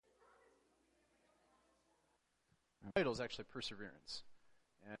The title is actually perseverance.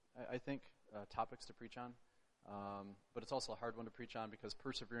 And I think topics to preach on, but it's also a hard one to preach on because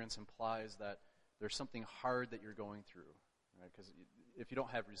perseverance implies that there's something hard that you're going through. Right? Because if you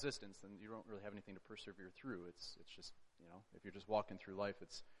don't have resistance, then you don't really have anything to persevere through. It's just, if you're just walking through life,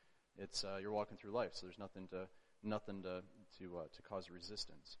 it's you're walking through life. So there's nothing to cause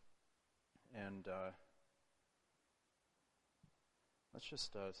resistance. And let's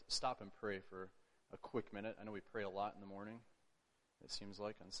just stop and pray for a quick minute. I know we pray a lot in the morning, it seems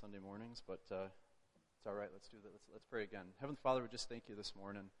like, on Sunday mornings, but it's all right. Let's do that. Let's pray again. Heavenly Father, we just thank you this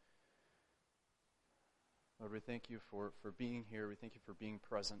morning. Lord, we thank you for being here. We thank you for being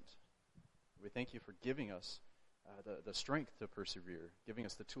present. We thank you for giving us the strength to persevere, giving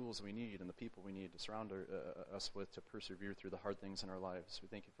us the tools we need and the people we need to surround us with to persevere through the hard things in our lives. We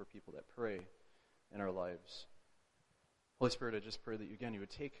thank you for people that pray in our lives. Holy Spirit, I just pray that you would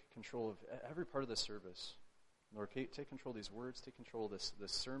take control of every part of this service. Lord, take control of these words, take control of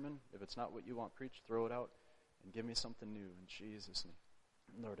this sermon. If it's not what you want preached, throw it out and give me something new in Jesus' name.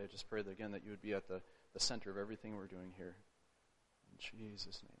 Lord, I just pray that again that you would be at the center of everything we're doing here. In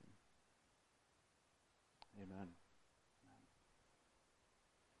Jesus' name. Amen.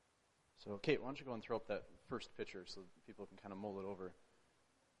 So, Kate, why don't you go and throw up that first picture so people can kind of mull it over.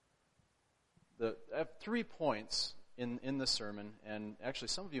 I have 3 points in this sermon, and actually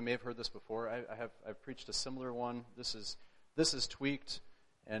some of you may have heard this before. I've preached a similar one. This is tweaked,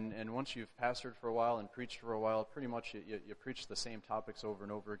 and once you've pastored for a while and preached for a while, pretty much you preach the same topics over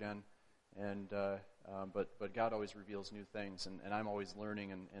and over again. And but God always reveals new things, and I'm always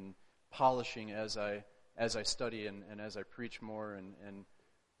learning and polishing as I study and as I preach more. And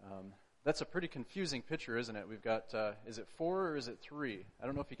that's a pretty confusing picture, isn't it? We've got is it 4 or is it 3? I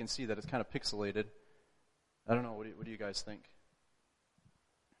don't know if you can see that. It's kind of pixelated. I don't know. What do you guys think?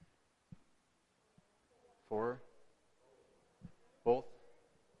 4? Both?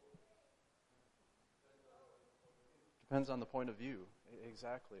 Depends on the point of view.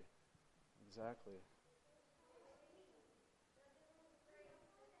 Exactly. Exactly.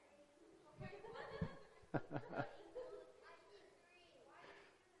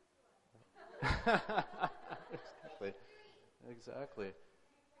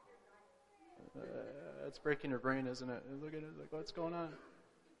 It's breaking your brain, isn't it? Look at it, like, what's going on?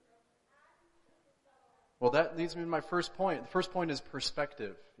 Well, that leads me to my first point. The first point is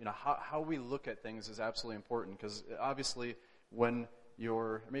perspective. How we look at things is absolutely important, because obviously when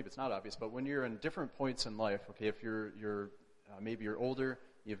maybe it's not obvious, but when you're in different points in life, okay, if maybe you're older,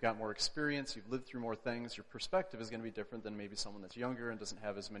 you've got more experience, you've lived through more things, your perspective is going to be different than maybe someone that's younger and doesn't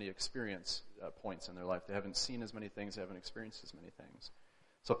have as many experience points in their life. They haven't seen as many things, they haven't experienced as many things.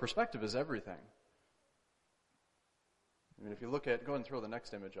 So perspective is everything. I mean, if you look at, go ahead and throw the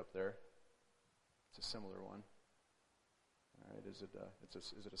next image up there. It's a similar one. All right, is it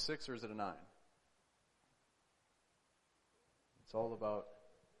a 6 or is it a 9? It's all about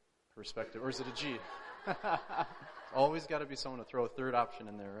perspective. Or is it a G? Always got to be someone to throw a third option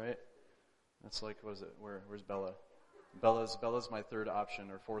in there, right? That's like, what is it? Where's Bella? Bella's my third option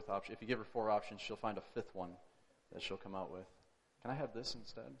or fourth option. If you give her 4 options, she'll find a 5th one that she'll come out with. Can I have this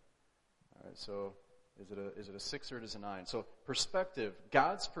instead? All right, so is it a 6 or it is a 9? So perspective,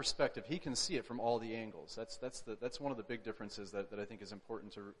 God's perspective, He can see it from all the angles. That's one of the big differences that I think is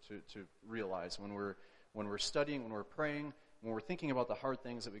important to realize when we're studying, when we're praying, when we're thinking about the hard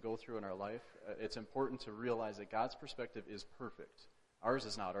things that we go through in our life. It's important to realize that God's perspective is perfect. Ours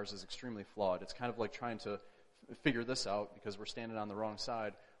is not. Ours is extremely flawed. It's kind of like trying to figure this out because we're standing on the wrong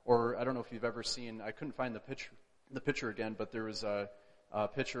side. Or I don't know if you've ever seen, I couldn't find the picture again, but there was a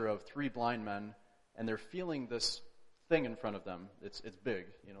picture of 3 blind men, and they're feeling this thing in front of them. It's big,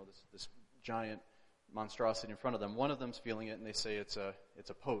 this giant monstrosity in front of them. One of them's feeling it, and they say it's a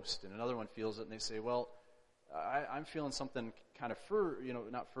post, and another one feels it, and they say, well, I'm feeling something kind of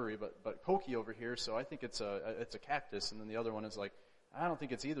not furry, but pokey over here, so I think it's a cactus. And then the other one is like, I don't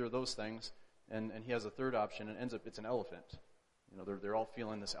think it's either of those things, and he has a third option, and ends up it's an elephant. They're all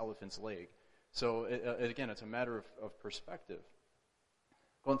feeling this elephant's leg. So again, it's a matter of perspective.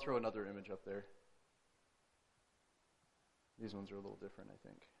 Go and throw another image up there. These ones are a little different, I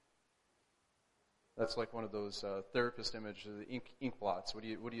think. That's like one of those therapist images, the ink blots. What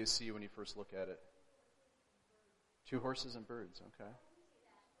do you see when you first look at it? 2 horses and birds, okay.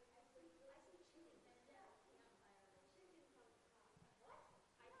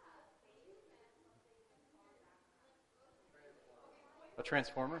 A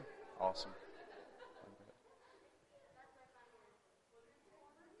transformer? Awesome.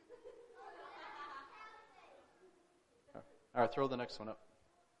 All right, throw the next one up.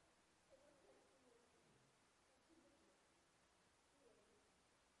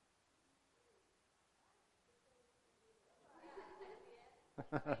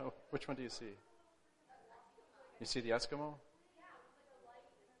 Which one do you see? You see the Eskimo?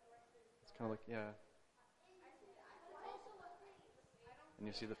 It's kind of like, yeah. And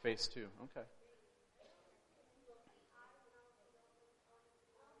you see the face too. Okay.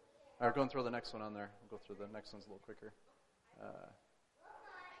 All right, go and throw the next one on there. We'll go through the next one's a little quicker.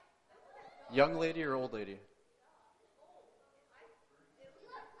 Young lady or old lady?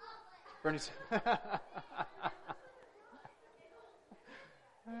 Bernie's. All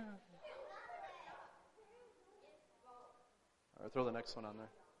right, throw the next one on there.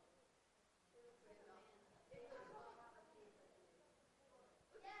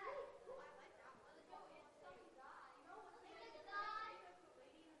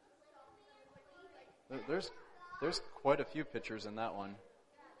 There's quite a few pictures in that one.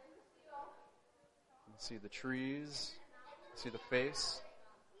 You see the trees, you see the face.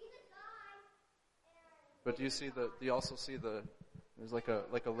 But do you also see there's like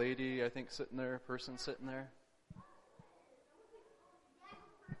a lady, I think, sitting there, a person sitting there?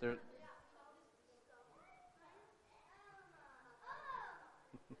 There.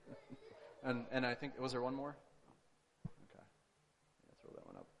 and I think, was there one more? Okay. Yeah, throw that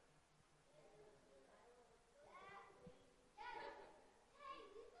one up.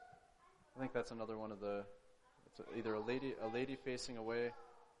 I think that's another one of it's either a lady facing away.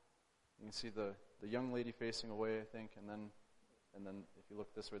 You can see the young lady facing away, I think, and then if you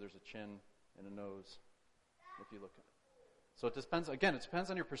look this way, there's a chin and a nose. If you look, so it depends. Again, it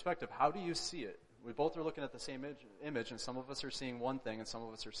depends on your perspective. How do you see it? We both are looking at the same image, and some of us are seeing one thing, and some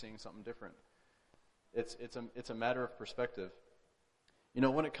of us are seeing something different. It's a matter of perspective. You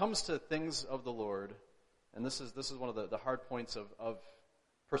know, when it comes to things of the Lord, and this is one of the hard points of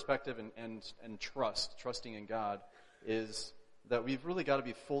perspective and trusting in God, is that we've really got to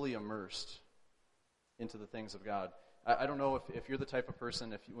be fully immersed into the things of God. I don't know if you're the type of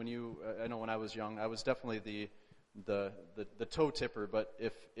person, I know when I was young, I was definitely the toe tipper, but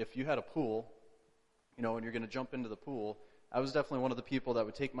if you had a pool, you know, and you're going to jump into the pool, I was definitely one of the people that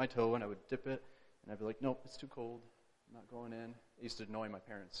would take my toe and I would dip it, and I'd be like, nope, it's too cold, I'm not going in. I used to annoy my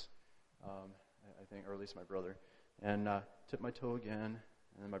parents, I think, or at least my brother, and tip my toe again,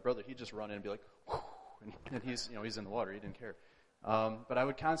 and my brother, he'd just run in and be like, whoo, and he's in the water, he didn't care. But I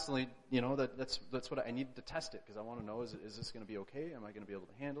would constantly, that's what I needed to test it, because I want to know, is this going to be okay? Am I going to be able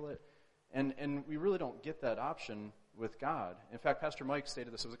to handle it? And we really don't get that option with God. In fact, Pastor Mike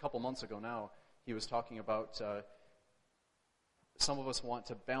stated this, it was a couple months ago now. He was talking about some of us want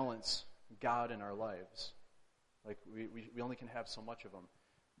to balance God in our lives. Like we only can have so much of him.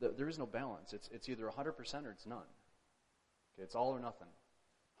 There is no balance. It's either 100% or it's none. Okay, it's all or nothing.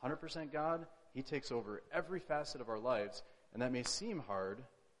 100% God, he takes over every facet of our lives. And that may seem hard.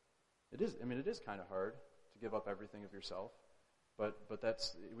 It is kind of hard to give up everything of yourself. But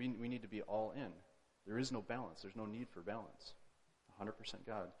we need to be all in. There is no balance. There's no need for balance. 100%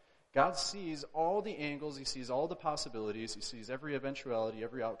 God. God sees all the angles. He sees all the possibilities. He sees every eventuality,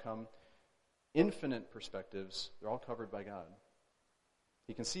 every outcome. Infinite perspectives. They're all covered by God.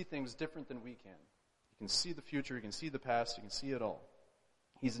 He can see things different than we can. He can see the future. He can see the past. He can see it all.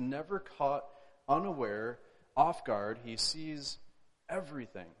 He's never caught unaware, off guard. He sees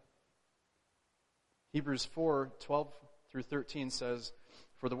everything. Hebrews 4:12-13 says,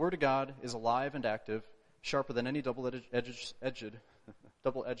 "For the word of God is alive and active, sharper than any double-edged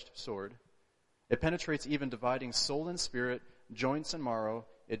sword. It penetrates even dividing soul and spirit, joints and marrow.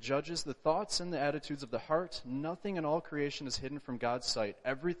 It judges the thoughts and the attitudes of the heart. Nothing in all creation is hidden from God's sight.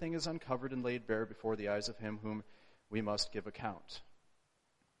 Everything is uncovered and laid bare before the eyes of him whom we must give account."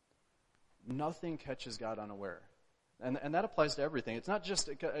 Nothing catches God unaware. And that applies to everything. It's not just,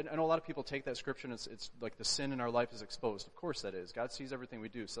 I know a lot of people take that scripture and it's like the sin in our life is exposed. Of course that is. God sees everything we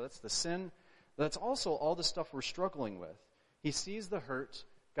do. So that's the sin. That's also all the stuff we're struggling with. He sees the hurt.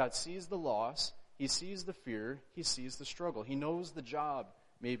 God sees the loss. He sees the fear. He sees the struggle. He knows the job,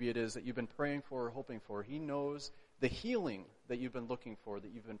 maybe it is, that you've been praying for or hoping for. He knows the healing that you've been looking for,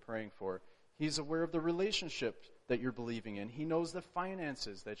 that you've been praying for. He's aware of the relationship that you're believing in. He knows the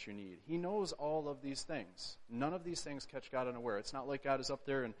finances that you need. He knows all of these things. None of these things catch God unaware. It's not like God is up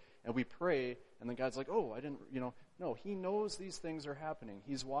there and we pray and then God's like, oh, I didn't, No, he knows these things are happening.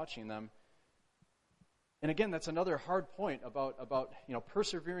 He's watching them. And again, that's another hard point about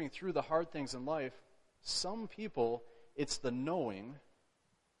persevering through the hard things in life. Some people, it's the knowing.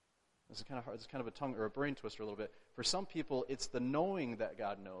 This is kind of hard. It's kind of a tongue or a brain twister a little bit. For some people, it's the knowing that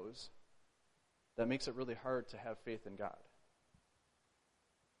God knows that makes it really hard to have faith in God.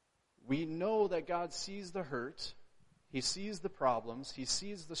 We know that God sees the hurt. He sees the problems. He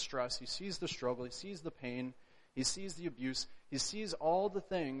sees the stress. He sees the struggle. He sees the pain. He sees the abuse. He sees all the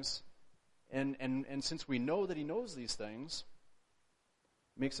things. And since we know that he knows these things,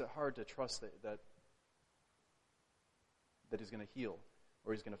 it makes it hard to trust that he's going to heal,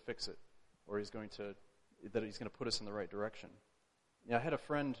 or he's going to fix it, or that he's going to put us in the right direction. I had a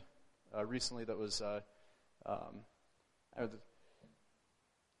friend recently that was, I would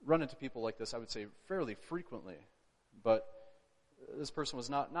run into people like this, I would say, fairly frequently, but this person was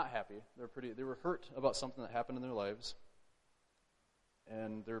not happy. They were hurt about something that happened in their lives,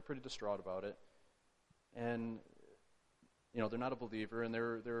 and they were pretty distraught about it. And they're not a believer, and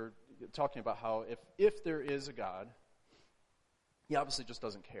they're talking about how if there is a God, he obviously just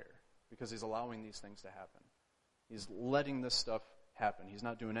doesn't care, because he's allowing these things to happen. He's letting this stuff happen. He's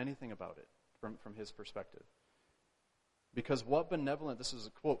not doing anything about it from his perspective. Because this is a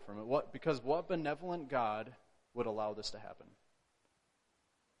quote from it, because what benevolent God would allow this to happen?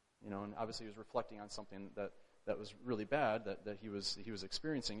 And obviously he was reflecting on something that was really bad that he was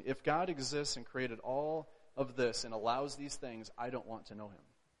experiencing. If God exists and created all of this and allows these things, I don't want to know him.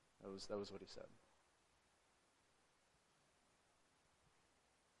 That was what he said.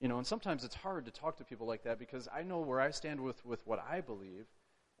 And sometimes it's hard to talk to people like that, because I know where I stand with what I believe,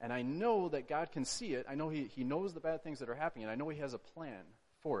 and I know that God can see it. I know he knows the bad things that are happening, and I know he has a plan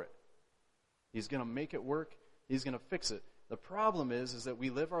for it. He's going to make it work. He's going to fix it. The problem is that we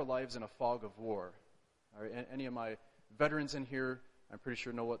live our lives in a fog of war. All right, any of my veterans in here, I'm pretty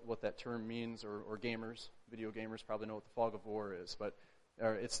sure know what that term means, or gamers, video gamers probably know what the fog of war is, but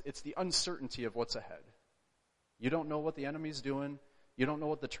it's the uncertainty of what's ahead. You don't know what the enemy's doing. You don't know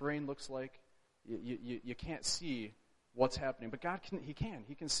what the terrain looks like. You can't see what's happening. But God He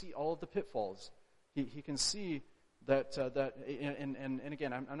can see all of the pitfalls. He can see that and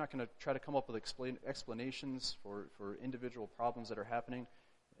again, I'm not going to try to come up with explanations for individual problems that are happening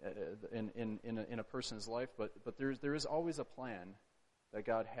in a person's life, but there is always a plan that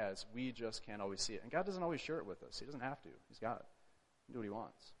God has. We just can't always see it. And God doesn't always share it with us. He doesn't have to. He's God. He can do what he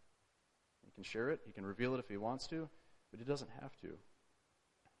wants. He can share it. He can reveal it if he wants to, but he doesn't have to.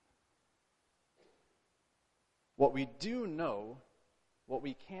 What we do know, what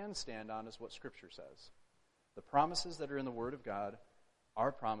we can stand on, is what Scripture says. The promises that are in the Word of God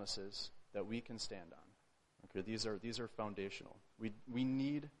are promises that we can stand on. Okay, these are foundational. We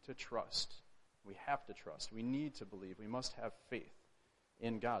need to trust. We have to trust. We need to believe. We must have faith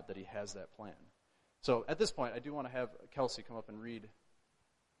in God that he has that plan. So at this point, I do want to have Kelsey come up and read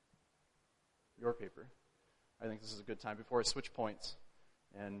your paper. I think this is a good time before I switch points.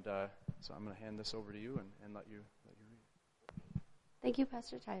 And so I'm going to hand this over to you and let you read. Thank you,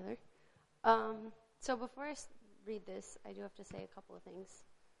 Pastor Tyler. So before I read this, I do have to say a couple of things.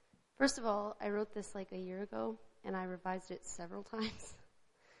 First of all, I wrote this like a year ago, and I revised it several times.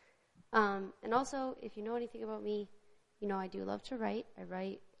 And also, if you know anything about me, you know I do love to write. I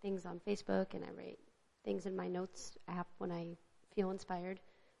write things on Facebook, and I write things in my notes app when I feel inspired.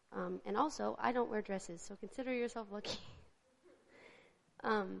 And also, I don't wear dresses, so consider yourself lucky.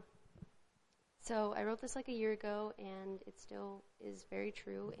 So I wrote this like a year ago, and it still is very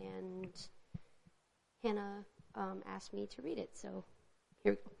true, and Hannah asked me to read it, so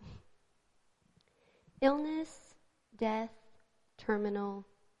here we go. Illness, death, terminal,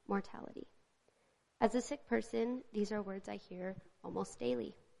 mortality. As a sick person, these are words I hear almost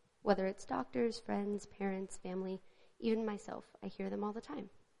daily. Whether it's doctors, friends, parents, family, even myself, I hear them all the time.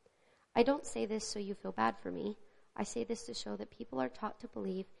 I don't say this so you feel bad for me. I say this to show that people are taught to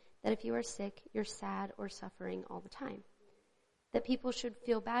believe that if you are sick, you're sad or suffering all the time. That people should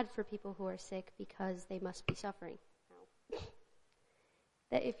feel bad for people who are sick because they must be suffering.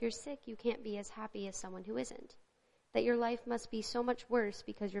 That if you're sick, you can't be as happy as someone who isn't. That your life must be so much worse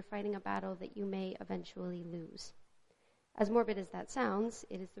because you're fighting a battle that you may eventually lose. As morbid as that sounds,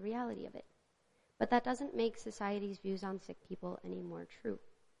 it is the reality of it. But that doesn't make society's views on sick people any more true.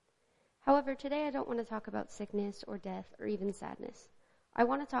 However, today I don't want to talk about sickness or death or even sadness. I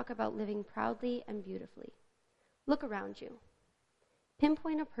want to talk about living proudly and beautifully. Look around you.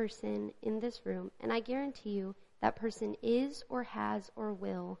 Pinpoint a person in this room, and I guarantee you that person is or has or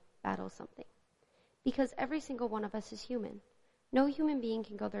will battle something. Because every single one of us is human. No human being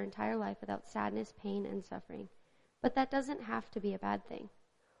can go their entire life without sadness, pain, and suffering. But that doesn't have to be a bad thing.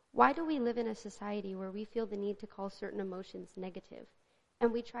 Why do we live in a society where we feel the need to call certain emotions negative,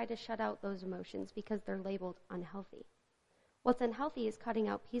 and we try to shut out those emotions because they're labeled unhealthy? What's unhealthy is cutting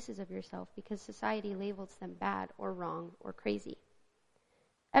out pieces of yourself because society labels them bad or wrong or crazy.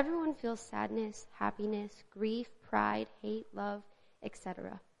 Everyone feels sadness, happiness, grief, pride, hate, love,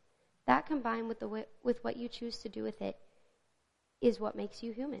 etc. That combined with what you choose to do with it is what makes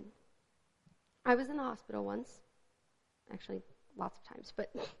you human. I was in the hospital once, actually lots of times,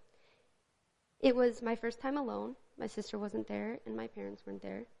 but it was my first time alone. My sister wasn't there, and my parents weren't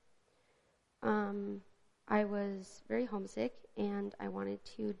there. I was very homesick, and I wanted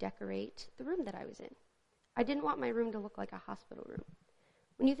to decorate the room that I was in. I didn't want my room to look like a hospital room.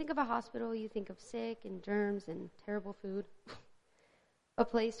 When you think of a hospital, you think of sick and germs and terrible food, a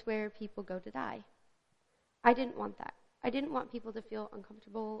place where people go to die. I didn't want that. I didn't want people to feel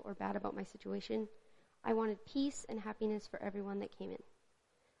uncomfortable or bad about my situation. I wanted peace and happiness for everyone that came in.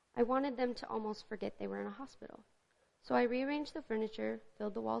 I wanted them to almost forget they were in a hospital. So I rearranged the furniture,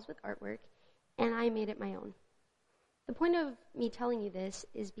 filled the walls with artwork, and I made it my own. The point of me telling you this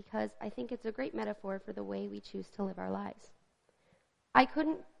is because I think it's a great metaphor for the way we choose to live our lives. I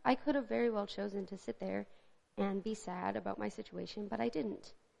could have very well chosen to sit there and be sad about my situation, but I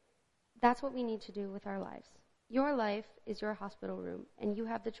didn't. That's what we need to do with our lives. Your life is your hospital room, and you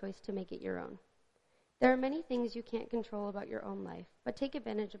have the choice to make it your own. There are many things you can't control about your own life, but take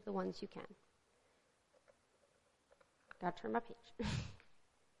advantage of the ones you can. Gotta turn my page.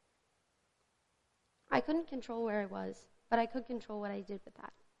 I couldn't control where I was, but I could control what I did with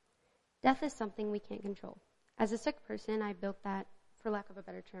that. Death is something we can't control. As a sick person, I built that, for lack of a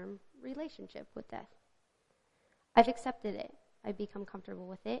better term, relationship with death. I've accepted it. I've become comfortable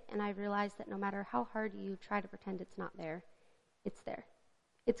with it, and I've realized that no matter how hard you try to pretend it's not there, it's there.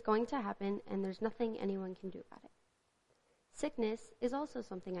 It's going to happen, and there's nothing anyone can do about it. Sickness is also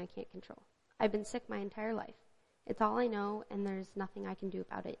something I can't control. I've been sick my entire life. It's all I know, and there's nothing I can do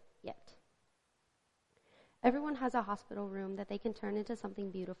about it yet. Everyone has a hospital room that they can turn into something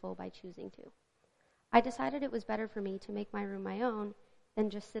beautiful by choosing to. I decided it was better for me to make my room my own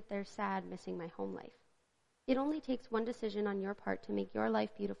than just sit there sad, missing my home life. It only takes one decision on your part to make your life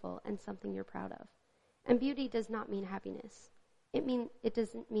beautiful and something you're proud of. And beauty does not mean happiness. It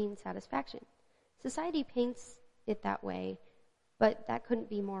doesn't mean satisfaction. Society paints it that way, but that couldn't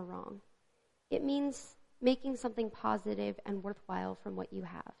be more wrong. It means making something positive and worthwhile from what you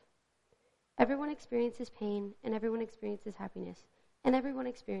have. Everyone experiences pain, and everyone experiences happiness, and everyone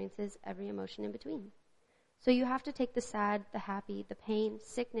experiences every emotion in between. So you have to take the sad, the happy, the pain,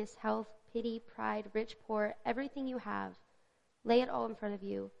 sickness, health, pity, pride, rich, poor, everything you have, lay it all in front of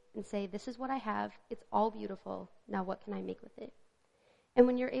you and say, this is what I have, it's all beautiful, now what can I make with it? And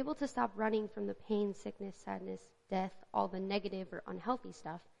when you're able to stop running from the pain, sickness, sadness, death, all the negative or unhealthy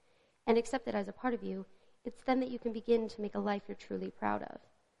stuff, and accept it as a part of you, it's then that you can begin to make a life you're truly proud of.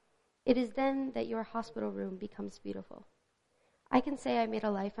 It is then that your hospital room becomes beautiful. I can say I made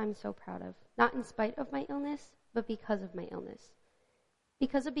a life I'm so proud of, not in spite of my illness, but because of my illness.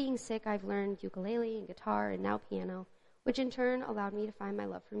 Because of being sick, I've learned ukulele and guitar and now piano, which in turn allowed me to find my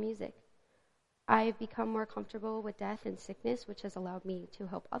love for music. I've become more comfortable with death and sickness, which has allowed me to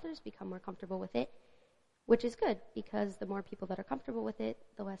help others become more comfortable with it, which is good, because the more people that are comfortable with it,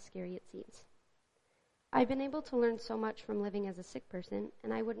 the less scary it seems. I've been able to learn so much from living as a sick person,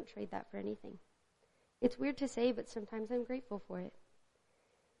 and I wouldn't trade that for anything. It's weird to say, but sometimes I'm grateful for it.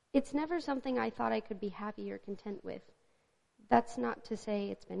 It's never something I thought I could be happy or content with. That's not to say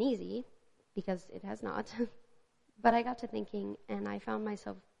it's been easy, because it has not. But I got to thinking, and I found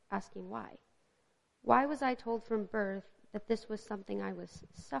myself asking why. Why was I told from birth that this was something I was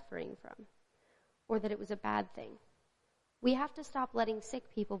suffering from, or that it was a bad thing? We have to stop letting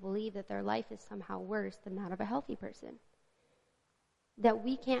sick people believe that their life is somehow worse than that of a healthy person. That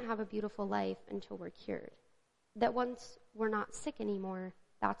we can't have a beautiful life until we're cured. That once we're not sick anymore,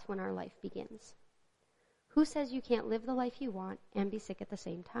 that's when our life begins. Who says you can't live the life you want and be sick at the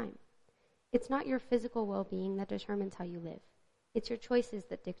same time? It's not your physical well-being that determines how you live. It's your choices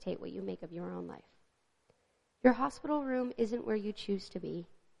that dictate what you make of your own life. Your hospital room isn't where you choose to be,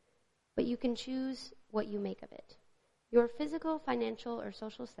 but you can choose what you make of it. Your physical, financial, or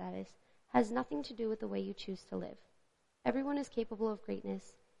social status has nothing to do with the way you choose to live. Everyone is capable of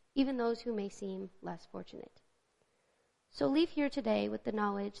greatness, even those who may seem less fortunate. So leave here today with the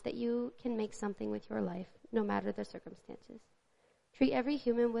knowledge that you can make something with your life, no matter the circumstances. Treat every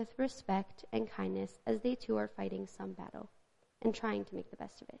human with respect and kindness, as they too are fighting some battle and trying to make the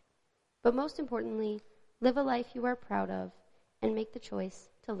best of it. But most importantly, live a life you are proud of and make the choice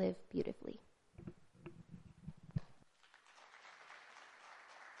to live beautifully.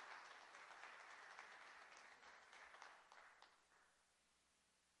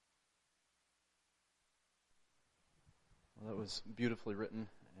 Well, that was beautifully written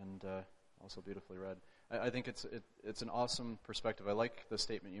and also beautifully read. I think it's an awesome perspective. I like the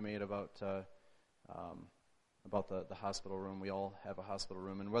statement you made about the hospital room. We all have a hospital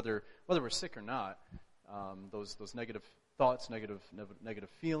room, and whether we're sick or not, those negative thoughts, negative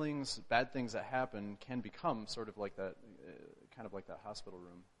feelings, bad things that happen can become sort of like that, kind of like that hospital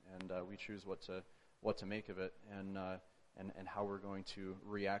room, and we choose what to make of it, and how we're going to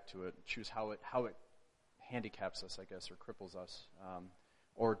react to it. Choose how it handicaps us, I guess, or cripples us,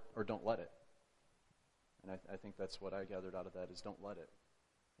 or don't let it. And I think that's what I gathered out of that, is don't let it.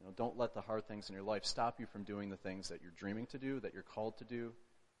 Don't let the hard things in your life stop you from doing the things that you're dreaming to do, that you're called to do,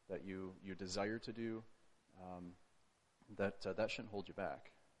 that you desire to do. That shouldn't hold you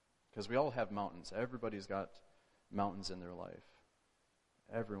back. Because we all have mountains. Everybody's got mountains in their life.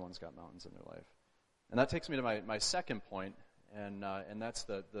 Everyone's got mountains in their life. And that takes me to my second point, and that's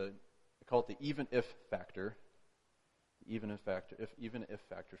the I call it the even if factor. Even if factor.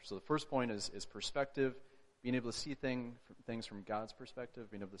 So the first point is perspective, being able to see things from God's perspective,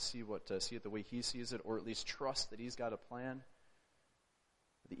 being able to see it the way He sees it, or at least trust that He's got a plan.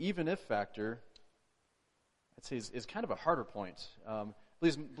 The even if factor, I'd say, is kind of a harder point.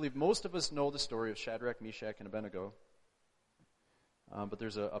 Believe most of us know the story of Shadrach, Meshach, and Abednego. But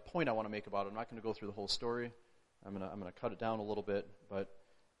there's a point I want to make about it. I'm not going to go through the whole story. I'm going to cut it down a little bit, but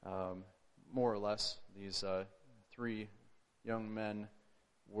more or less, these three young men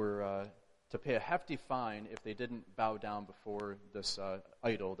were to pay a hefty fine if they didn't bow down before this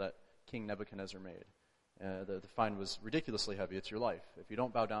idol that King Nebuchadnezzar made. The fine was ridiculously heavy. It's your life. If you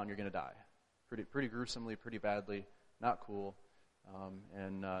don't bow down, you're going to die. Pretty gruesomely, pretty badly, not cool.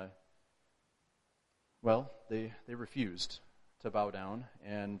 They refused to bow down.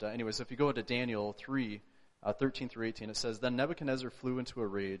 And anyways, if you go to Daniel 3, 13 through 18, it says, Then Nebuchadnezzar flew into a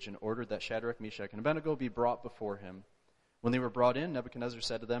rage and ordered that Shadrach, Meshach, and Abednego be brought before him. When they were brought in, Nebuchadnezzar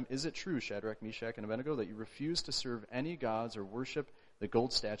said to them, Is it true, Shadrach, Meshach, and Abednego, that you refuse to serve any gods or worship the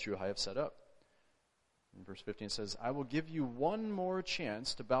gold statue I have set up? In verse 15 it says, I will give you one more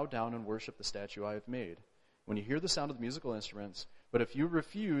chance to bow down and worship the statue I have made, when you hear the sound of the musical instruments. But if you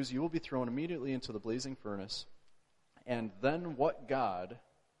refuse, you will be thrown immediately into the blazing furnace. And then what God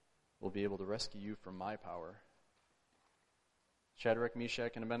will be able to rescue you from my power? Shadrach,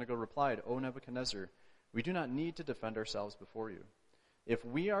 Meshach, and Abednego replied, O Nebuchadnezzar, we do not need to defend ourselves before you. If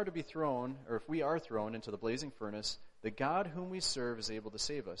we are thrown into the blazing furnace, the God whom we serve is able to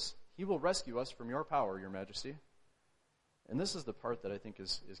save us. He will rescue us from your power, your majesty. And this is the part that I think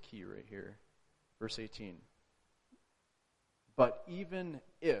is key right here. Verse 18. But even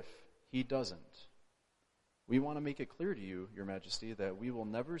if he doesn't, we want to make it clear to you, your majesty, that we will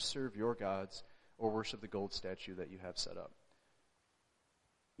never serve your gods or worship the gold statue that you have set up.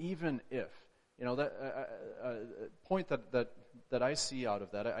 Even if. That point that I see out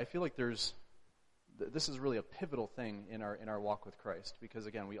of that, I feel like this is really a pivotal thing in our walk with Christ, because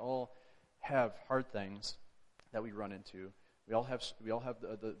again, we all have hard things that we run into. We all have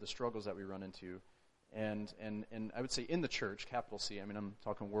the struggles that we run into, and I would say in the church, capital C. I mean, I'm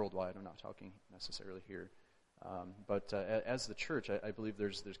talking worldwide. I'm not talking necessarily here, but as the church, I believe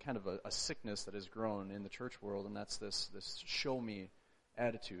there's kind of a sickness that has grown in the church world, and that's this show me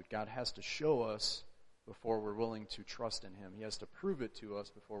attitude. God has to show us before we're willing to trust in Him. He has to prove it to us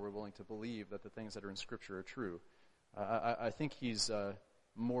before we're willing to believe that the things that are in Scripture are true. I think He's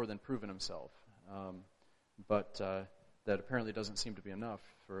more than proven Himself, but that apparently doesn't seem to be enough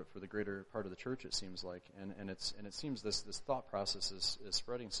for the greater part of the church, it seems like. And it seems this thought process is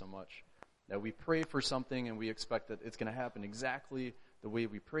spreading so much that we pray for something and we expect that it's going to happen exactly the way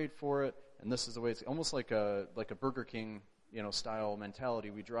we prayed for it, and this is the way it's almost like a Burger King style mentality.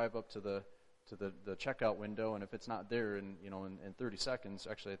 We drive up to the checkout window, and if it's not there in 30 seconds,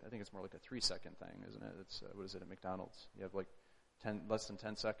 actually I think it's more like a 3-second thing, isn't it? It's what is it at McDonald's? You have like less than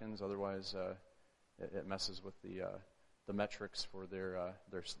 10 seconds, otherwise it messes with the metrics for their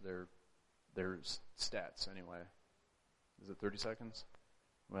stats anyway. Is it 30 seconds?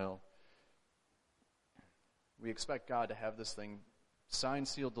 Well, we expect God to have this thing signed,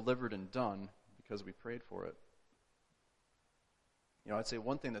 sealed, delivered, and done because we prayed for it. I'd say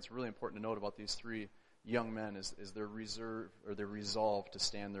one thing that's really important to note about these three young men is their resolve to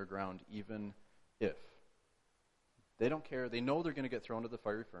stand their ground, even if. They don't care. They know they're going to get thrown to the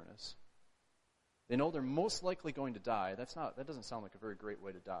fiery furnace. They know they're most likely going to die. That doesn't sound like a very great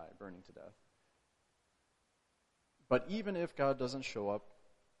way to die, burning to death. But even if God doesn't show up,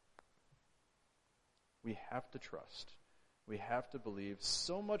 we have to trust. We have to believe,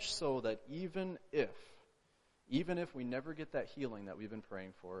 so much so that even if we never get that healing that we've been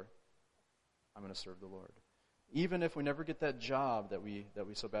praying for, I'm going to serve the Lord. Even if we never get that job that we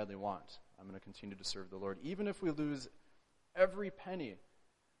so badly want, I'm going to continue to serve the Lord. Even if we lose every penny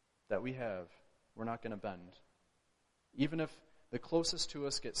that we have, we're not going to bend. Even if the closest to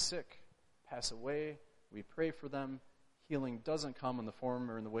us get sick, pass away, we pray for them, healing doesn't come in the form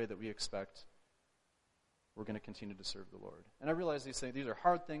or in the way that we expect, we're going to continue to serve the Lord. And I realize these are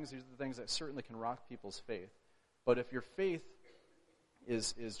hard things. These are the things that certainly can rock people's faith. But if your faith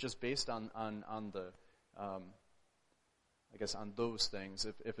is just based on the on those things,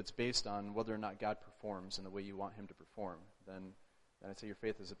 if it's based on whether or not God performs in the way you want him to perform, then I'd say your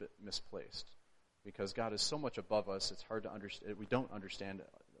faith is a bit misplaced. Because God is so much above us, it's hard to understand. We don't understand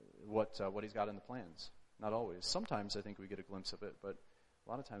what he's got in the plans. Not always. Sometimes I think we get a glimpse of it, but a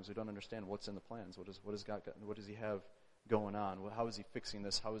lot of times we don't understand what's in the plans. What does God got, what does he have going on? How is he fixing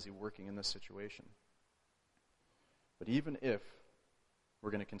this? How is he working in this situation? But even if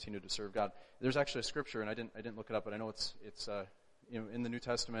we're going to continue to serve God, there's actually a scripture, and I didn't look it up, but I know it's in the New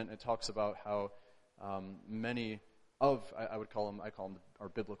Testament. It talks about how many of I call them our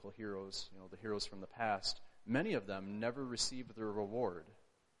biblical heroes, the heroes from the past. Many of them never received their reward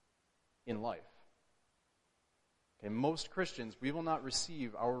in life. Okay, most Christians, we will not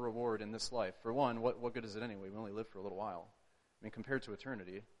receive our reward in this life. For one, what good is it anyway? We only live for a little while. I mean, compared to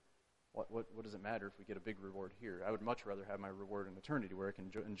eternity, what does it matter if we get a big reward here? I would much rather have my reward in eternity, where I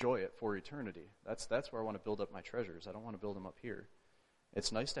can enjoy it for eternity. That's where I want to build up my treasures. I don't want to build them up here.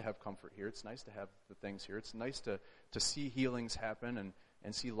 It's nice to have comfort here. It's nice to have the things here. It's nice to see healings happen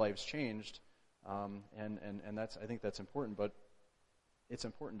and see lives changed. And that's, I think that's important. But it's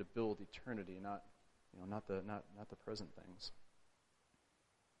important to build eternity, not the present things.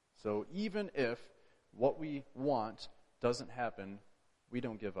 So even if what we want doesn't happen, we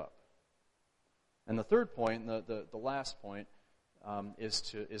don't give up. And the third point, the last point, is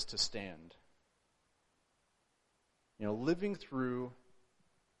to stand. Living through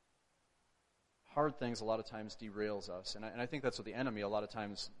hard things a lot of times derails us, and I think that's what the enemy a lot of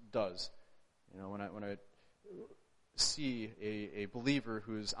times does. When I see a believer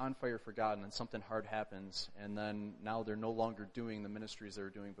who's on fire for God, and then something hard happens, and then now they're no longer doing the ministries they were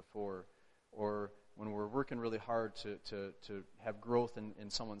doing before, or when we're working really hard to have growth in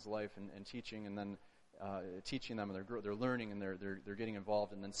someone's life and teaching, and then teaching them, and they're learning, and they're getting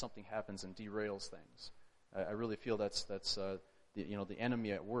involved, and then something happens and derails things. I really feel that's the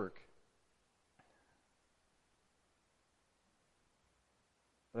enemy at work.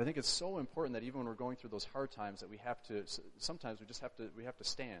 But I think it's so important that even when we're going through those hard times, that we have to. Sometimes we have to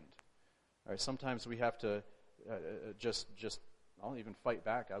stand. All right. Sometimes we have to just. I'll even fight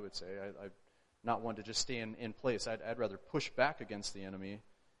back. I would say I'm not one to just stay in place. I'd rather push back against the enemy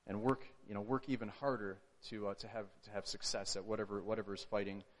and work even harder to have success at whatever is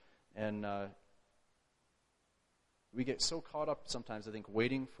fighting. And we get so caught up sometimes, I think,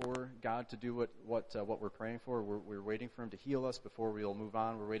 waiting for God to do what we're praying for. We're waiting for him to heal us before we'll move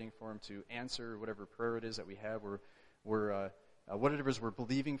on. We're waiting for him to answer whatever prayer it is that we have. Whatever it is we're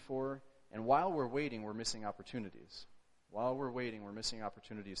believing for. And while we're waiting, we're missing opportunities. While we're waiting, we're missing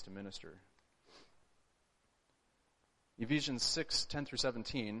opportunities to minister. Ephesians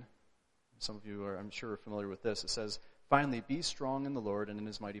 6:10-17, some of you are, I'm sure, familiar with this. It says, "Finally, be strong in the Lord and in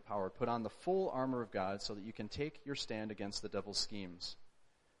his mighty power. Put on the full armor of God so that you can take your stand against the devil's schemes.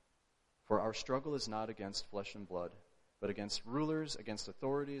 For our struggle is not against flesh and blood, but against rulers, against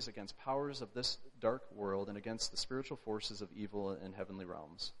authorities, against powers of this dark world, and against the spiritual forces of evil in heavenly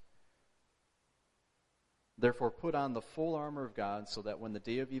realms. Therefore, put on the full armor of God so that when the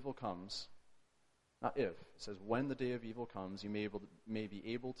day of evil comes," not if, it says when the day of evil comes, "you may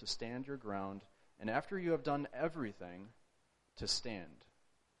be able to stand your ground. And after you have done everything, to stand.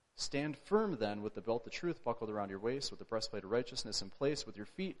 Stand firm then with the belt of truth buckled around your waist, with the breastplate of righteousness in place, with your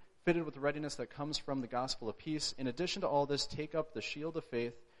feet fitted with the readiness that comes from the gospel of peace. In addition to all this, take up the shield of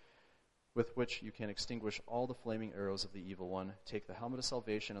faith with which you can extinguish all the flaming arrows of the evil one. Take the helmet of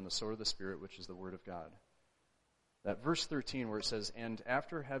salvation and the sword of the Spirit, which is the word of God." That verse 13 where it says, "And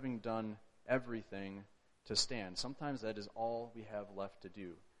after having done everything, to stand." Sometimes that is all we have left to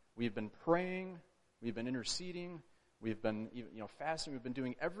do. We've been praying, we've been interceding, we've been fasting, we've been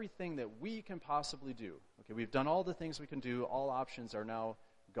doing everything that we can possibly do. Okay, we've done all the things we can do, all options are now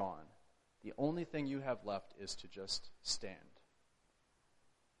gone. The only thing you have left is to just stand.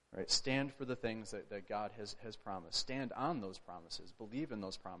 Right? Stand for the things that God has promised. Stand on those promises. Believe in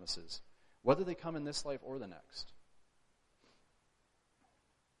those promises, whether they come in this life or the next.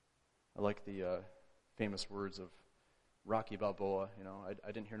 I like the famous words of Rocky Balboa,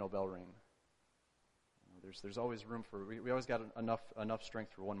 I didn't hear no bell ring. There's always room for, we always got enough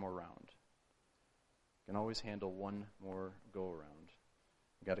strength for one more round. Can always handle one more go around.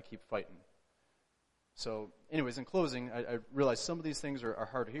 We got to keep fighting. So, anyways, in closing, I realize some of these things are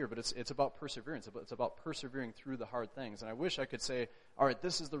hard to hear, but it's about perseverance. It's about persevering through the hard things. And I wish I could say, all right,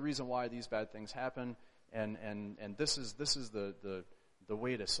 this is the reason why these bad things happen, and this is the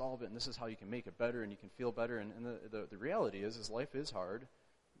way to solve it, and this is how you can make it better, and you can feel better. And the reality is life is hard.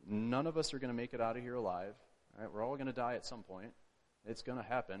 None of us are going to make it out of here alive. Right? We're all going to die at some point. It's going to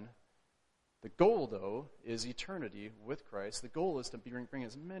happen. The goal, though, is eternity with Christ. The goal is to bring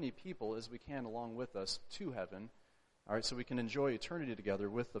as many people as we can along with us to heaven, all right, so we can enjoy eternity together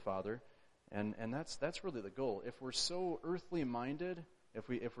with the Father. And that's really the goal. If we're so earthly minded,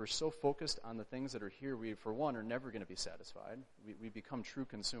 if we're so focused on the things that are here, we, for one, are never going to be satisfied. We become true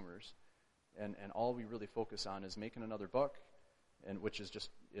consumers, and all we really focus on is making another buck, and which is just,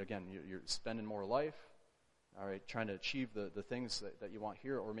 again, you're spending more life, all right, trying to achieve the things that you want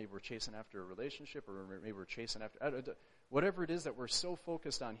here, or maybe we're chasing after a relationship, or maybe we're chasing after whatever it is that we're so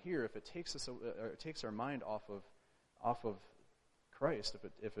focused on here. If it takes us, or it takes our mind off of Christ,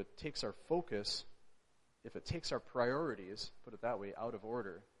 if it takes our focus, if it takes our priorities, put it that way, out of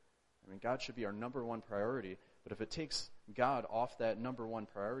order. I mean, God should be our number one priority, but if it takes God off that number one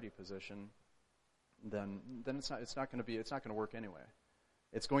priority position, then it's not going to work anyway.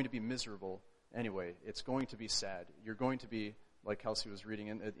 It's going to be miserable anyway. It's going to be sad. You're going to be, like Kelsey was reading,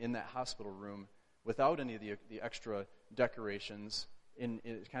 in that hospital room without any of the extra decorations, in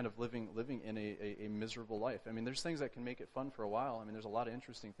kind of living in a miserable life. I mean, there's things that can make it fun for a while. I mean, there's a lot of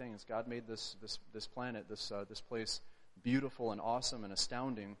interesting things. God made this planet, this place, beautiful and awesome and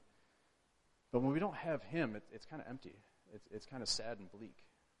astounding. But when we don't have Him, it's kind of empty. It's kind of sad and bleak,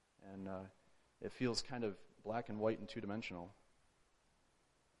 and it feels kind of black and white and two-dimensional.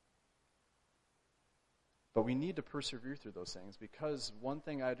 But we need to persevere through those things, because one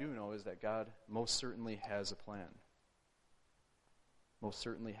thing I do know is that God most certainly has a plan. Most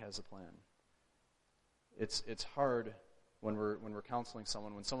certainly has a plan. It's hard when we're counseling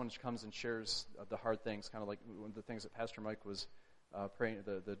someone, when someone comes and shares the hard things, kind of like one of the things that Pastor Mike was praying,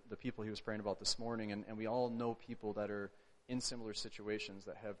 the people he was praying about this morning, and we all know people that are in similar situations,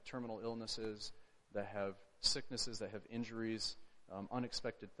 that have terminal illnesses, that have sicknesses, that have injuries,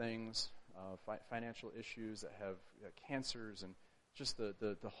 unexpected things, financial issues, that have cancers, and just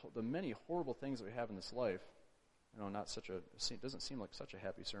the many horrible things that we have in this life. You know, it doesn't seem like such a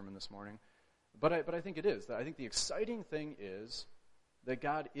happy sermon this morning, but I think it is. I think the exciting thing is that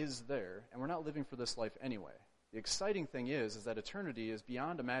God is there, and we're not living for this life anyway. The exciting thing is that eternity is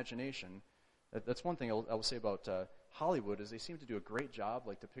beyond imagination. That's one thing I will say about Hollywood, is they seem to do a great job,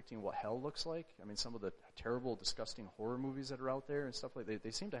 like, depicting what hell looks like. I mean, some of the terrible, disgusting horror movies that are out there and stuff like that,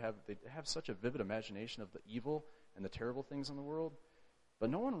 they seem to have such a vivid imagination of the evil and the terrible things in the world, but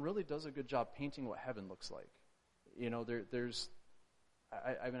no one really does a good job painting what heaven looks like. You know,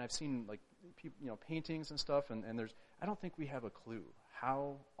 I've seen, like, people, you know, paintings and stuff, and I don't think we have a clue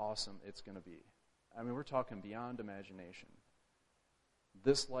how awesome it's going to be. I mean, we're talking beyond imagination.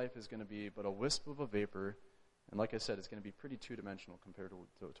 This life is going to be but a wisp of a vapor, and like I said, it's going to be pretty two-dimensional compared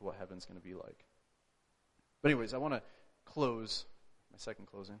to what heaven's going to be like. But anyways, I want to close, my second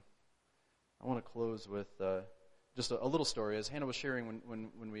closing. I want to close with just a little story. As Hannah was sharing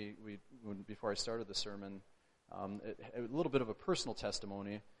when before I started the sermon, a little bit of a personal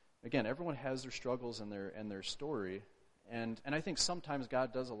testimony. Again, everyone has their struggles and their story, and I think sometimes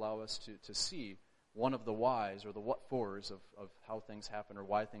God does allow us to see one of the whys or the what-fors of how things happen or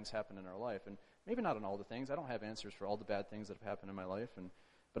why things happen in our life. And maybe not on all the things. I don't have answers for all the bad things that have happened in my life,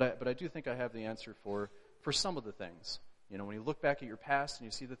 but I do think I have the answer for some of the things. You know, when you look back at your past and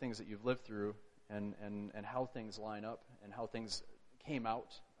you see the things that you've lived through and how things line up and how things came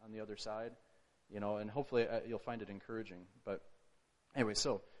out on the other side, you know, and hopefully you'll find it encouraging. But anyway,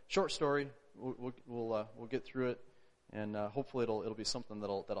 so short story. We'll get through it, and hopefully it'll be something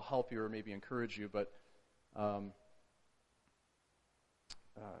that'll help you or maybe encourage you. But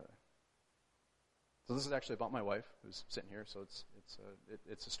so this is actually about my wife, who's sitting here. So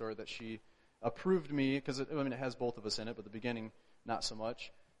it's a story that she approved me, because it has both of us in it, but the beginning not so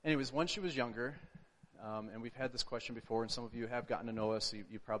much. Anyways, when she was younger, and we've had this question before, and some of you have gotten to know us, so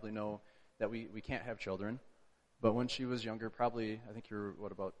you probably know that we can't have children. But when she was younger, probably, I think you were,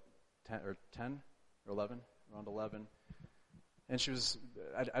 about 10 or 11? Around 11. And she was,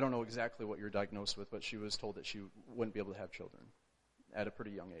 I don't know exactly what you were diagnosed with, but she was told that she wouldn't be able to have children at a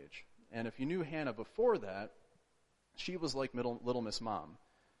pretty young age. And if you knew Hannah before that, she was like Little Miss Mom.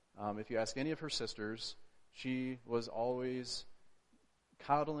 If you ask any of her sisters, she was always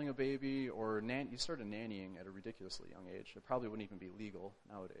coddling a baby, or you started nannying at a ridiculously young age. It probably wouldn't even be legal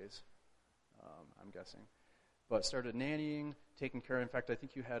nowadays, I'm guessing. But started nannying, taking care. In fact, I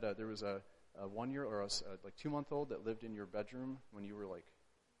think you had there was a 1 year or a 2-month-old that lived in your bedroom when you were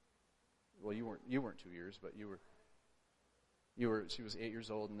you weren't 2 years, but you she was 8 years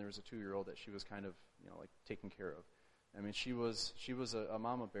old, and there was a 2-year-old that she was kind of, like taking care of. I mean, she was a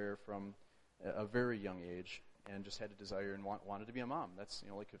mama bear from a very young age, and just had a desire and wanted to be a mom. That's,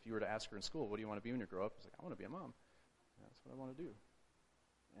 like if you were to ask her in school, what do you want to be when you grow up? It's like, I want to be a mom. That's what I want to do.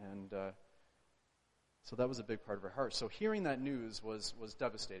 And so that was a big part of her heart. So hearing that news was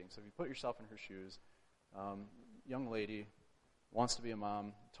devastating. So if you put yourself in her shoes, young lady wants to be a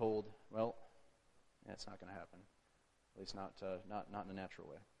mom, told, well, it's not going to happen. At least not in a natural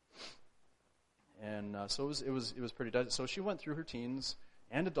way. And so it was pretty devastating. So she went through her teens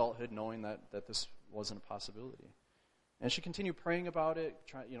and adulthood knowing that this wasn't a possibility. And she continued praying about it,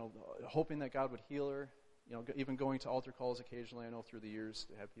 hoping that God would heal her. Even going to altar calls occasionally, I know through the years,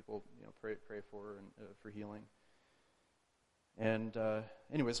 to have people, pray for her and for healing. And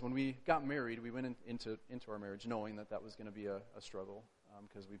anyways, when we got married, we went into our marriage knowing that was going to be a struggle,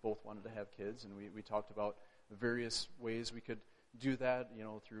 because we both wanted to have kids, and we talked about various ways we could do that,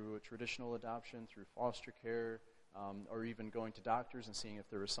 through traditional adoption, through foster care, or even going to doctors and seeing if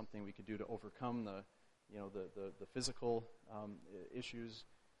there was something we could do to overcome the physical issues.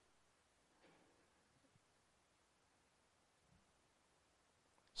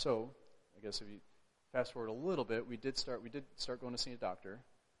 So, I guess if you fast forward a little bit, we did start going to see a doctor.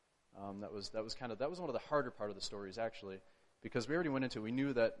 That was one of the harder part of the stories, actually, because we already went into it. We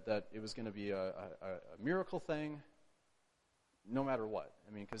knew that it was going to be a miracle thing, no matter what.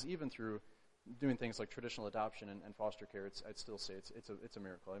 I mean, because even through doing things like traditional adoption and foster care, I'd still say it's a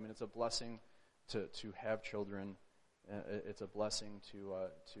miracle. I mean, it's a blessing to have children. It's a blessing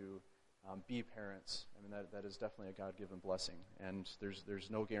to be parents. I mean, that is definitely a God-given blessing, and there's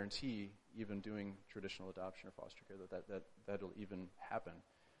no guarantee even doing traditional adoption or foster care that'll even happen.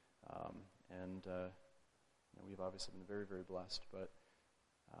 We've obviously been very, very blessed. But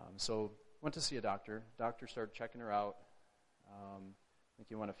so went to see a doctor. Doctor started checking her out. I think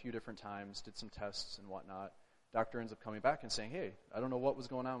he went a few different times, did some tests and whatnot. Doctor ends up coming back and saying, "Hey, I don't know what was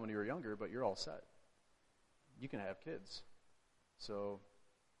going on when you were younger, but you're all set. You can have kids." So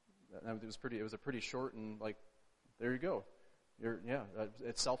it was a pretty short and there you go.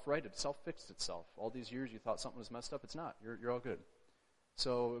 It's self-righted, self-fixed itself. All these years you thought something was messed up, it's not. You're all good.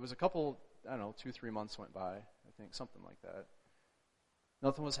 So it was a couple, 2-3 months went by, I think, something like that.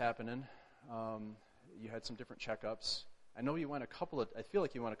 Nothing was happening. You had some different checkups. I know I feel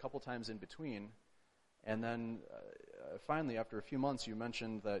like you went a couple times in between, and then finally, after a few months, you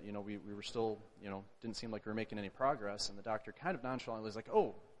mentioned that we were still didn't seem like we were making any progress, and the doctor kind of nonchalantly was like,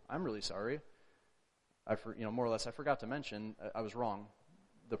 "Oh, I'm really sorry. More or less, I forgot to mention I was wrong.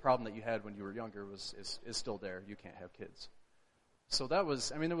 The problem that you had when you were younger is still there. You can't have kids." So that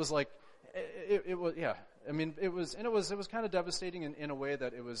was, it was like, it was, yeah. It was kind of devastating in a way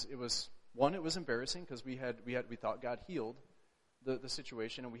that it was embarrassing because we thought God healed the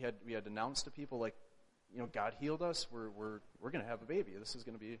situation, and we had announced to people God healed us. We're going to have a baby. This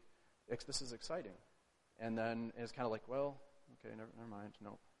is exciting. And then it's kind of like, well, okay, never mind.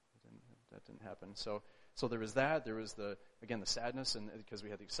 Nope, that didn't happen. So there was that. There was the sadness, and because we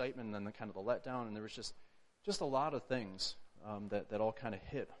had the excitement, and then the kind of the letdown, and there was just a lot of things that all kind of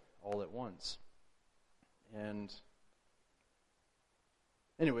hit all at once. And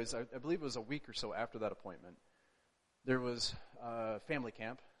anyways, I believe it was a week or so after that appointment, there was family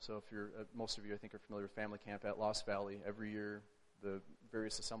camp. So if most of you I think are familiar with family camp at Lost Valley. Every year, the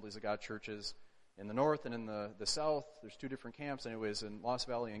various Assemblies of God churches in the north and in the south, there's 2 different camps. Anyways, in Lost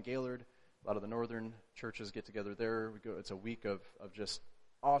Valley and Gaylord, a lot of the northern churches get together there. It's a week of just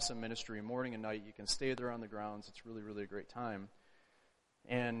awesome ministry, morning and night. You can stay there on the grounds. It's really, really a great time.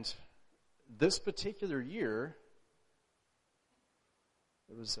 And this particular year,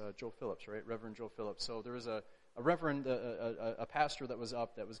 it was Joe Phillips, right? Reverend Joe Phillips. So there was a reverend, a pastor that was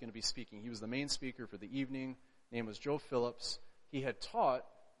up that was going to be speaking. He was the main speaker for the evening. Name was Joe Phillips. He had taught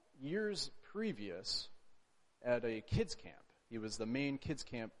years previous at a kids camp. He was the main kids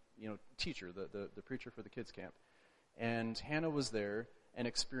camp, teacher, the preacher for the kids camp. And Hannah was there and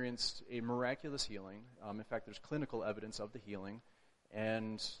experienced a miraculous healing. In fact, there's clinical evidence of the healing.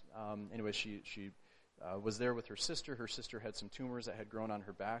 And anyway, she was there with her sister. Her sister had some tumors that had grown on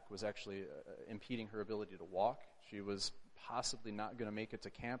her back, was actually impeding her ability to walk. She was possibly not going to make it to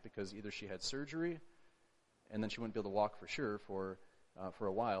camp because either she had surgery, and then she wouldn't be able to walk for sure for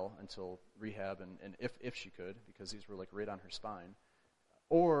a while until rehab, and if she could, because these were right on her spine,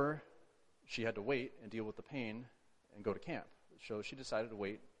 or she had to wait and deal with the pain and go to camp. So she decided to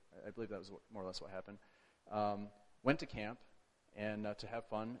wait. I believe that was more or less what happened. Went to camp and to have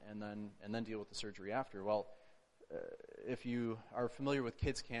fun, and then deal with the surgery after. Well, if you are familiar with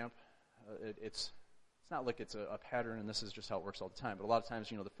kids camp, it's not like it's a pattern and this is just how it works all the time. But a lot of times,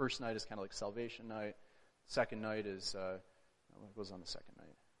 the first night is kind of like salvation night. Second night is, what goes on the second night?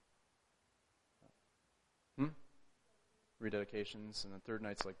 Rededications. And the third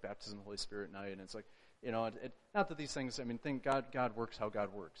night's like baptism of the Holy Spirit night. And it's like, not that these things, God works how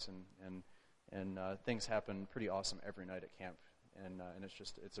God works. And things happen pretty awesome every night at camp. And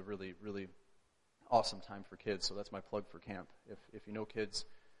it's a really, really awesome time for kids. So that's my plug for camp. If you know kids,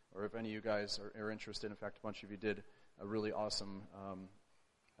 or if any of you guys are interested, in fact, a bunch of you did a really awesome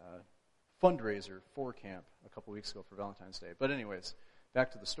fundraiser for camp a couple weeks ago for Valentine's Day. But anyways,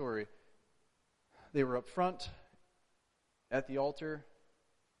 back to the story. They were up front at the altar.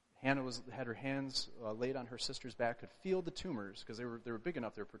 Hannah had her hands laid on her sister's back, could feel the tumors because they were big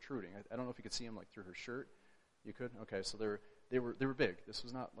enough. They were protruding. I don't know if you could see them like through her shirt. You could? Okay, so they were big. This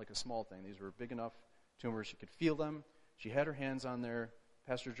was not like a small thing. These were big enough tumors. She could feel them. She had her hands on there.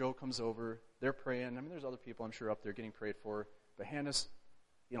 Pastor Joe comes over. They're praying. There's other people I'm sure up there getting prayed for. But Hannah's,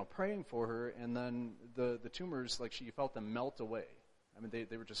 praying for her, and then the tumors, like she felt them melt away.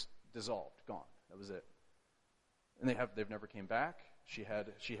 They were just dissolved, gone. That was it. And they've never came back. She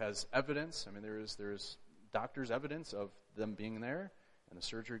has evidence. There is doctor's evidence of them being there and the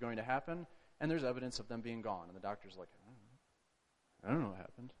surgery going to happen, and there's evidence of them being gone. And the doctor's like, I don't know what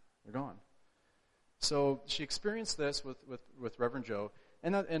happened. They're gone. So she experienced this with Reverend Joe,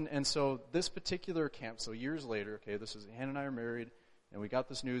 and so this particular camp. So years later, okay, this is Hannah and I are married, and we got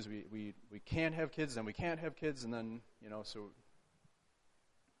this news. We can have kids, then we can't have kids, and then so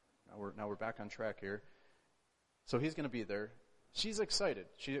now we're back on track here. So he's going to be there. She's excited.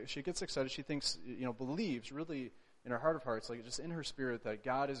 She gets excited. She thinks, believes really in her heart of hearts, like just in her spirit, that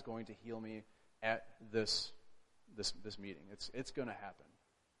God is going to heal me at this meeting. It's going to happen.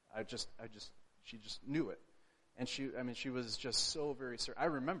 She just knew it. And she was just so very certain. I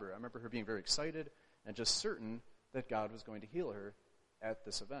remember her being very excited and just certain that God was going to heal her at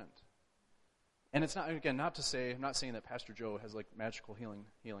this event. And it's not, again, I'm not saying that Pastor Joe has like magical healing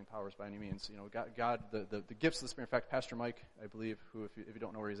powers by any means. God, the gifts of the Spirit. In fact, Pastor Mike, I believe, who if you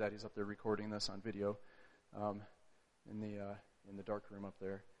don't know where he's at, he's up there recording this on video, in the dark room up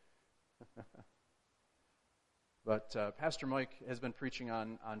there. But Pastor Mike has been preaching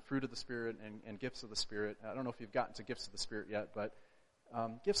on fruit of the Spirit and gifts of the Spirit. I don't know if you've gotten to gifts of the Spirit yet, but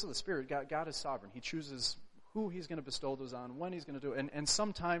gifts of the Spirit, God is sovereign. He chooses who he's going to bestow those on, when he's going to do it. And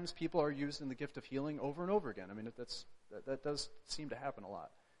sometimes people are used in the gift of healing over and over again. That does seem to happen a lot.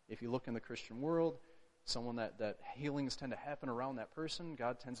 If you look in the Christian world, someone that healings tend to happen around that person,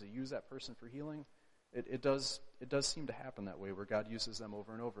 God tends to use that person for healing. It does seem to happen that way, where God uses them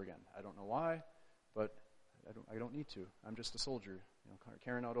over and over again. I don't know why, but I don't need to. I'm just a soldier,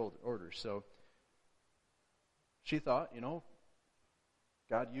 carrying out orders. So she thought,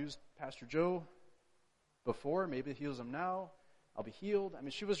 God used Pastor Joe before, maybe he heals him now. I'll be healed.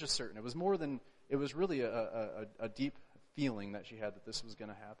 She was just certain. It was really a deep feeling that she had that this was going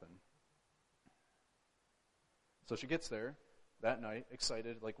to happen. So she gets there that night,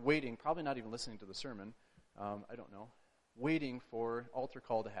 excited, like waiting, probably not even listening to the sermon. I don't know. Waiting for altar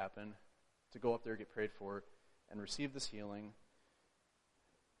call to happen, to go up there, get prayed for, and receive this healing,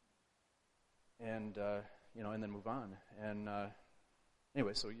 and and then move on. And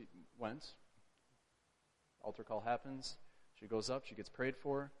anyway, so you went. Altar call happens. She goes up. She gets prayed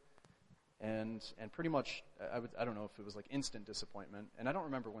for, and pretty much, I don't know if it was like instant disappointment. And I don't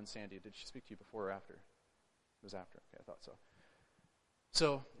remember when Sandy, did she speak to you before or after? It was after. Okay, I thought so.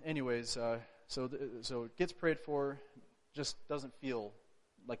 So, anyways, so gets prayed for, just doesn't feel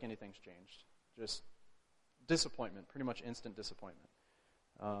like anything's changed. Just disappointment, pretty much instant disappointment.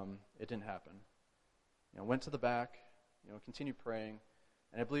 It didn't happen. Went to the back, continued praying,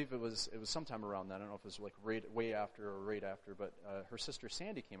 and I believe it was sometime around that. I don't know if it was like way after or right after, but her sister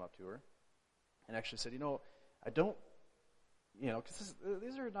Sandy came up to her and actually said, I don't, because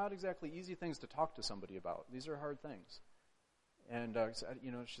these are not exactly easy things to talk to somebody about. These are hard things. And,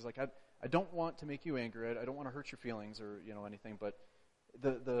 she's like, I don't want to make you angry. I don't want to hurt your feelings or, anything, but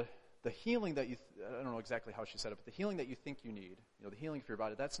the healing that I don't know exactly how she said it, but the healing that you think you need, the healing for your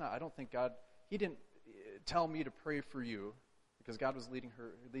body, I don't think God, he didn't tell me to pray for you, because God was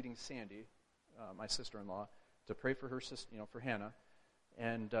leading Sandy, my sister-in-law, to pray for her sister, for Hannah,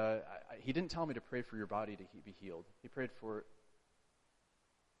 and he didn't tell me to pray for your body to be healed. He prayed for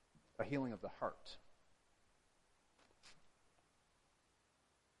a healing of the heart.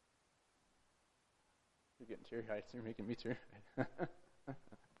 You're getting teary-eyed. You're making me teary-eyed.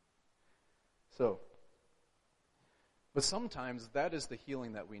 But sometimes that is the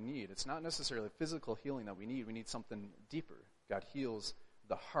healing that we need. It's not necessarily physical healing that we need. We need something deeper. God heals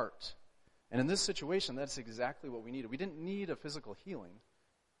the heart. And in this situation, that's exactly what we needed. We didn't need a physical healing.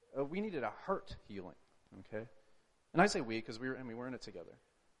 We needed a heart healing, okay? And I say we because we're in it together.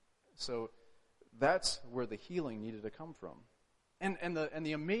 So that's where the healing needed to come from. And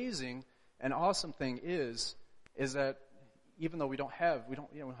the amazing and awesome thing is that even though we don't have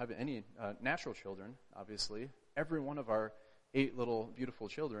any natural children, obviously, every one of our 8 little beautiful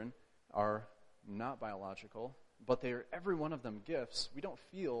children are not biological, but they are every one of them gifts. We don't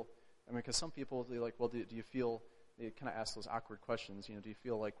feel, because some people, they're like, well, do you feel, they kind of ask those awkward questions, do you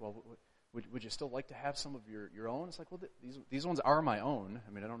feel like, well, would you still like to have some of your own? It's like, well, these ones are my own.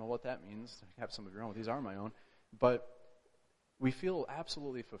 I don't know what that means, to have some of your own. These are my own. But we feel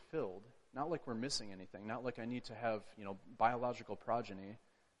absolutely fulfilled, not like we're missing anything, not like I need to have, biological progeny,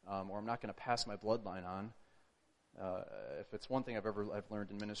 or I'm not going to pass my bloodline on. If it's one thing I've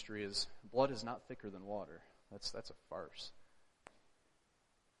learned in ministry is blood is not thicker than water. That's a farce.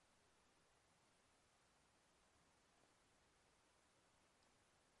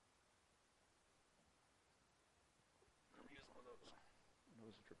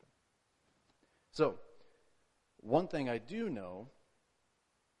 So, one thing I do know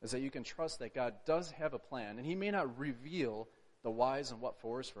is that you can trust that God does have a plan, and He may not reveal the whys and what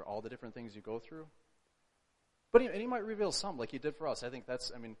fors for all the different things you go through, but He might reveal some, like He did for us. I think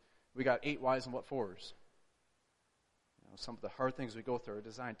we got 8 whys and what fors. Some of the hard things we go through are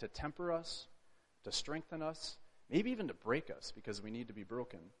designed to temper us, to strengthen us, maybe even to break us because we need to be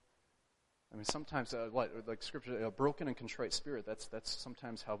broken. Sometimes, like Scripture, a broken and contrite spirit, that's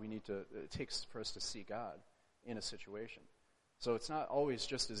sometimes how it takes for us to see God in a situation. So it's not always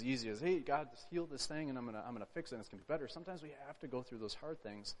just as easy as, hey, God, heal this thing and I'm gonna fix it and it's gonna be better. Sometimes we have to go through those hard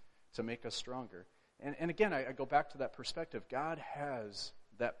things to make us stronger. And again, I go back to that perspective. God has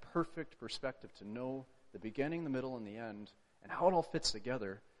that perfect perspective to know the beginning, the middle, and the end, and how it all fits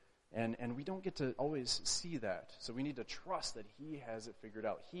together. And we don't get to always see that. So we need to trust that He has it figured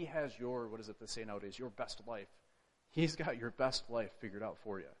out. He has what is it they say nowadays, your best life. He's got your best life figured out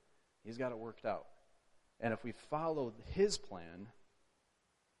for you. He's got it worked out. And if we follow His plan,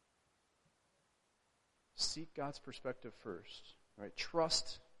 seek God's perspective first, right?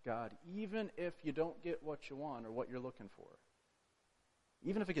 Trust God, even if you don't get what you want or what you're looking for.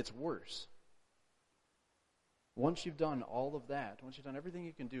 Even if it gets worse. Once you've done all of that, once you've done everything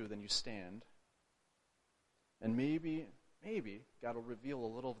you can do, then you stand. And maybe God will reveal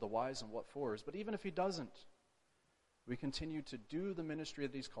a little of the whys and what fors. But even if He doesn't, we continue to do the ministry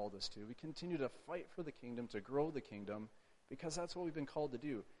that He's called us to. We continue to fight for the kingdom, to grow the kingdom, because that's what we've been called to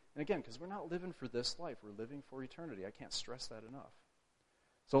do. And again, because we're not living for this life, we're living for eternity. I can't stress that enough.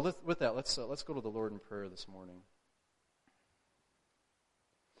 So with that, let's go to the Lord in prayer this morning.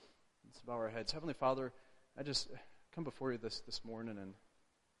 Let's bow our heads. Heavenly Father, I just come before you this morning, and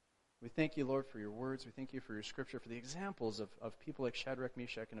we thank you, Lord, for your words. We thank you for your Scripture, for the examples of people like Shadrach,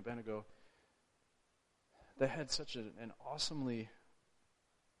 Meshach, and Abednego that had such an awesomely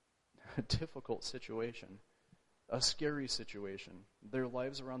difficult situation, a scary situation. Their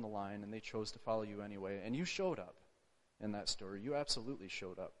lives were on the line, and they chose to follow you anyway. And you showed up in that story. You absolutely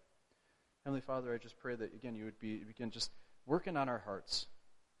showed up. Heavenly Father, I just pray that, again, you would begin just working on our hearts.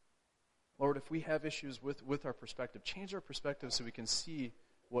 Lord, if we have issues with our perspective, change our perspective so we can see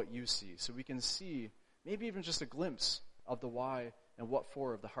what you see, so we can see maybe even just a glimpse of the why and what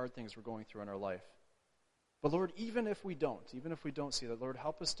for of the hard things we're going through in our life. But Lord, even if we don't see that, Lord,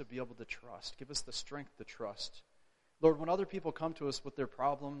 help us to be able to trust. Give us the strength to trust. Lord, when other people come to us with their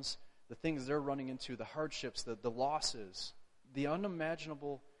problems, the things they're running into, the hardships, the losses, the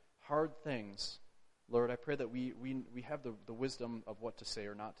unimaginable hard things, Lord, I pray that we have the wisdom of what to say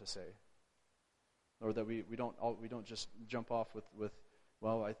or not to say. Lord, that we don't just jump off with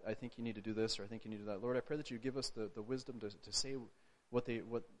well, I think you need to do this or I think you need to do that. Lord, I pray that you give us the wisdom to say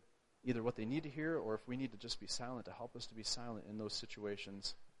either what they need to hear or if we need to just be silent, to help us to be silent in those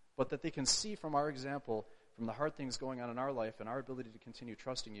situations. But that they can see from our example, from the hard things going on in our life and our ability to continue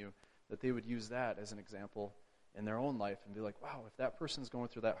trusting you, that they would use that as an example in their own life and be like, wow, if that person's going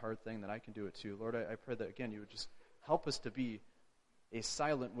through that hard thing, then I can do it too. Lord, I pray that, again, you would just help us to be a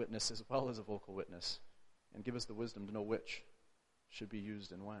silent witness as well as a vocal witness, and give us the wisdom to know which should be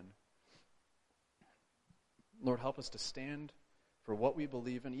used and when. Lord, help us to stand for what we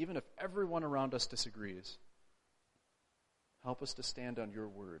believe in, even if everyone around us disagrees. Help us to stand on your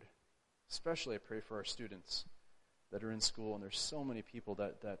word. Especially I pray for our students that are in school, and there's so many people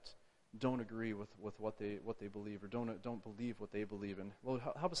that don't agree with what they believe or don't believe what they believe in. Lord,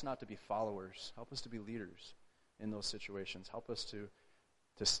 help us not to be followers. Help us to be leaders in those situations. Help us to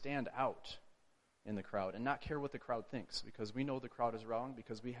stand out in the crowd and not care what the crowd thinks, because we know the crowd is wrong,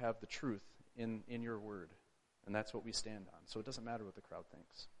 because we have the truth in your word. And that's what we stand on. So it doesn't matter what the crowd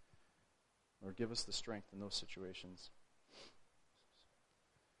thinks. Lord, give us the strength in those situations.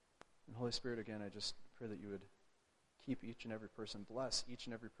 And Holy Spirit, again, I just pray that you would keep each and every person, bless each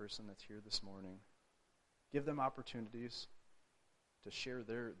and every person that's here this morning. Give them opportunities to share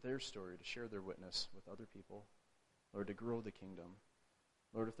their story, to share their witness with other people. Lord, to grow the kingdom.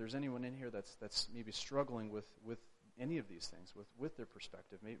 Lord, if there's anyone in here that's maybe struggling with any of these things, with their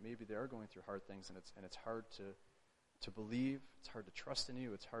perspective, maybe they are going through hard things, and it's hard to believe, it's hard to trust in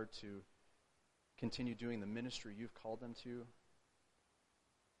you, it's hard to continue doing the ministry you've called them to.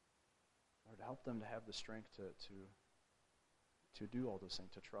 Lord, help them to have the strength to do all those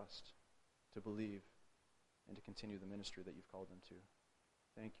things, to trust, to believe, and to continue the ministry that you've called them to.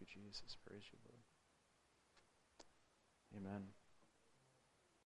 Thank you, Jesus. Praise you, Lord. Amen.